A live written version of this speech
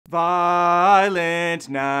Violent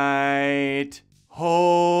Night.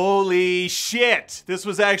 Holy shit! This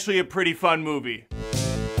was actually a pretty fun movie.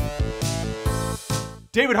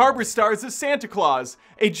 David Harbour stars as Santa Claus,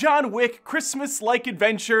 a John Wick Christmas-like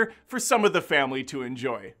adventure for some of the family to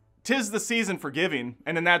enjoy. 'Tis the season for giving,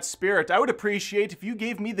 and in that spirit, I would appreciate if you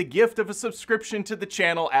gave me the gift of a subscription to the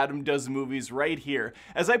channel Adam Does Movies right here,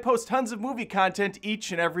 as I post tons of movie content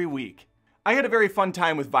each and every week. I had a very fun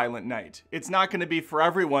time with Violent Night. It's not going to be for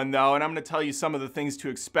everyone though, and I'm going to tell you some of the things to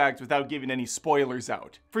expect without giving any spoilers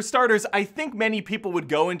out. For starters, I think many people would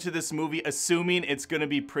go into this movie assuming it's going to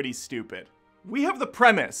be pretty stupid. We have the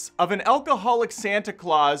premise of an alcoholic Santa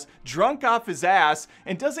Claus drunk off his ass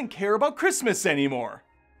and doesn't care about Christmas anymore.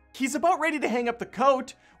 He's about ready to hang up the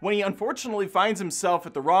coat when he unfortunately finds himself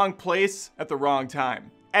at the wrong place at the wrong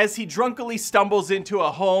time, as he drunkenly stumbles into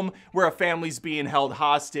a home where a family's being held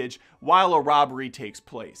hostage while a robbery takes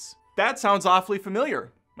place. That sounds awfully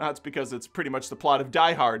familiar. That's because it's pretty much the plot of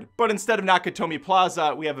Die Hard. But instead of Nakatomi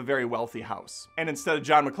Plaza, we have a very wealthy house. And instead of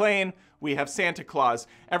John McClane, we have Santa Claus.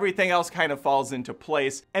 Everything else kind of falls into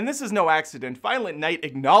place. And this is no accident. Violent Night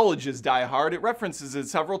acknowledges Die Hard. It references it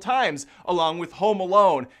several times, along with Home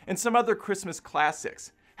Alone and some other Christmas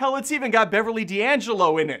classics. Hell, it's even got Beverly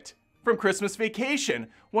D'Angelo in it from Christmas Vacation,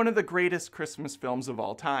 one of the greatest Christmas films of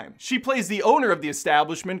all time. She plays the owner of the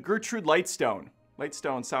establishment, Gertrude Lightstone.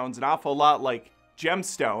 Lightstone sounds an awful lot like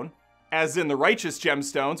Gemstone, as in The Righteous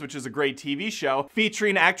Gemstones, which is a great TV show,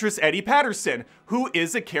 featuring actress Eddie Patterson, who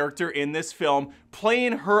is a character in this film,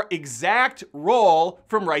 playing her exact role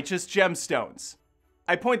from Righteous Gemstones.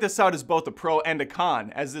 I point this out as both a pro and a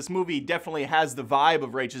con, as this movie definitely has the vibe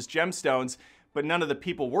of Righteous Gemstones, but none of the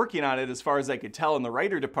people working on it, as far as I could tell in the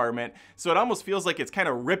writer department, so it almost feels like it's kind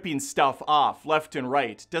of ripping stuff off left and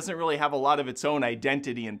right. Doesn't really have a lot of its own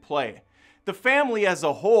identity in play. The family as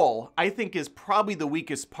a whole, I think, is probably the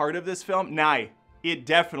weakest part of this film. Nah, it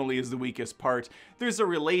definitely is the weakest part. There's a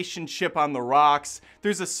relationship on the rocks.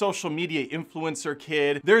 There's a social media influencer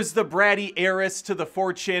kid. There's the bratty heiress to the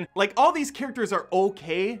fortune. Like, all these characters are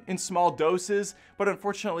okay in small doses, but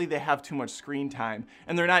unfortunately they have too much screen time,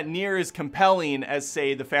 and they're not near as compelling as,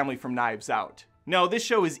 say, the family from Knives Out. No, this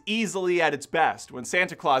show is easily at its best when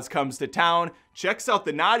Santa Claus comes to town, checks out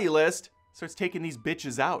the naughty list, starts taking these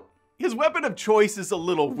bitches out. His weapon of choice is a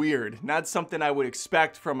little weird, not something I would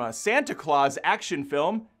expect from a Santa Claus action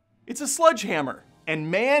film. It's a sledgehammer.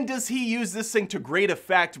 And man, does he use this thing to great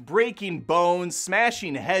effect, breaking bones,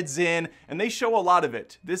 smashing heads in, and they show a lot of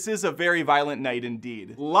it. This is a very violent night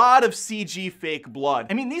indeed. A lot of CG fake blood.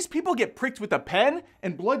 I mean, these people get pricked with a pen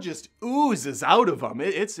and blood just oozes out of them.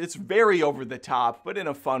 It's very over the top, but in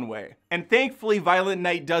a fun way. And thankfully, Violent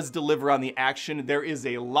Night does deliver on the action. There is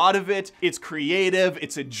a lot of it. It's creative,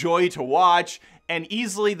 it's a joy to watch, and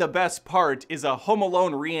easily the best part is a Home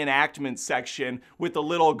Alone reenactment section with the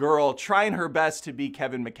little girl trying her best to be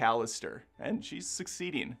Kevin McAllister. And she's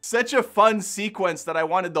succeeding. Such a fun sequence that I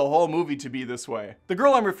wanted the whole movie to be this way. The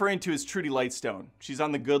girl I'm referring to is Trudy Lightstone. She's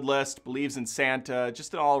on the good list, believes in Santa,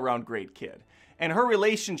 just an all-around great kid. And her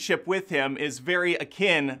relationship with him is very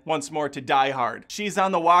akin, once more, to Die Hard. She's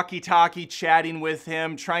on the walkie-talkie chatting with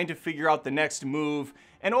him, trying to figure out the next move,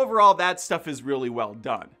 and overall, that stuff is really well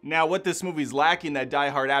done. Now, what this movie's lacking that Die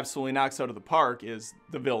Hard absolutely knocks out of the park is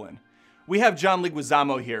the villain. We have John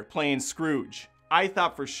Leguizamo here, playing Scrooge. I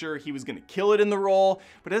thought for sure he was gonna kill it in the role,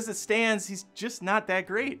 but as it stands, he's just not that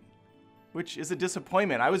great, which is a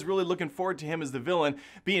disappointment. I was really looking forward to him as the villain,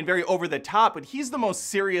 being very over the top, but he's the most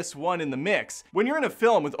serious one in the mix. When you're in a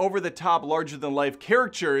film with over the top, larger than life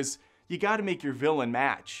characters, you gotta make your villain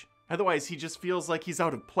match. Otherwise, he just feels like he's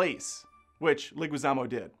out of place, which Leguizamo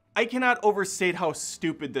did. I cannot overstate how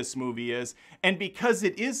stupid this movie is, and because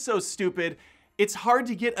it is so stupid, it's hard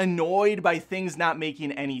to get annoyed by things not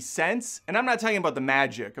making any sense. And I'm not talking about the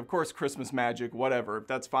magic. Of course, Christmas magic, whatever,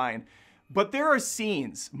 that's fine. But there are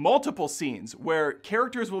scenes, multiple scenes, where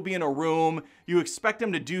characters will be in a room, you expect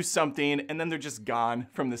them to do something, and then they're just gone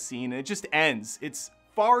from the scene, and it just ends. It's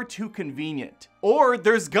far too convenient. Or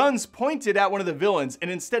there's guns pointed at one of the villains,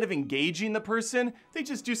 and instead of engaging the person, they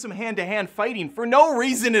just do some hand-to-hand fighting for no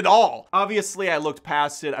reason at all. Obviously, I looked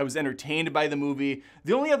past it. I was entertained by the movie.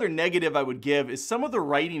 The only other negative I would give is some of the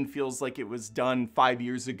writing feels like it was done 5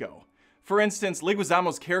 years ago. For instance,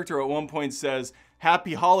 Leguizamo's character at one point says,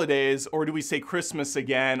 Happy Holidays, or do we say Christmas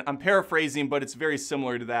again? I'm paraphrasing, but it's very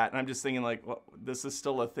similar to that. And I'm just thinking like, well, this is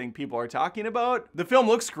still a thing people are talking about. The film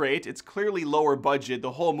looks great. It's clearly lower budget.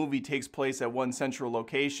 The whole movie takes place at one central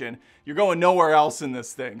location. You're going nowhere else in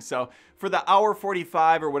this thing. So for the hour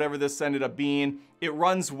 45 or whatever this ended up being, it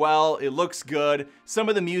runs well, it looks good. Some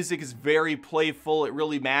of the music is very playful. It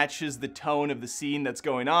really matches the tone of the scene that's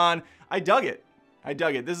going on. I dug it. I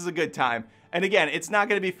dug it. This is a good time. And again, it's not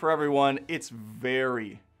gonna be for everyone. It's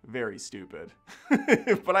very, very stupid.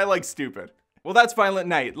 But I like stupid. Well, that's Violent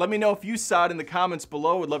Night. Let me know if you saw it in the comments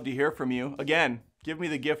below. Would love to hear from you. Again, give me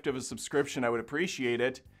the gift of a subscription. I would appreciate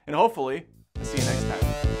it. And hopefully, I'll see you next time.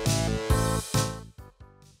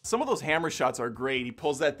 Some of those hammer shots are great. He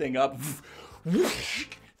pulls that thing up,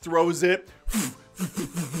 throws it,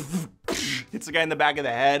 hits the guy in the back of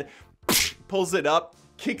the head, pulls it up,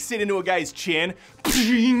 kicks it into a guy's chin,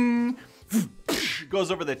 goes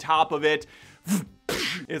over the top of it.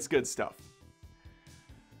 It's good stuff.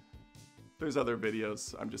 There's other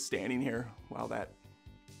videos. I'm just standing here while that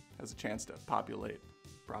has a chance to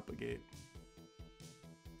propagate.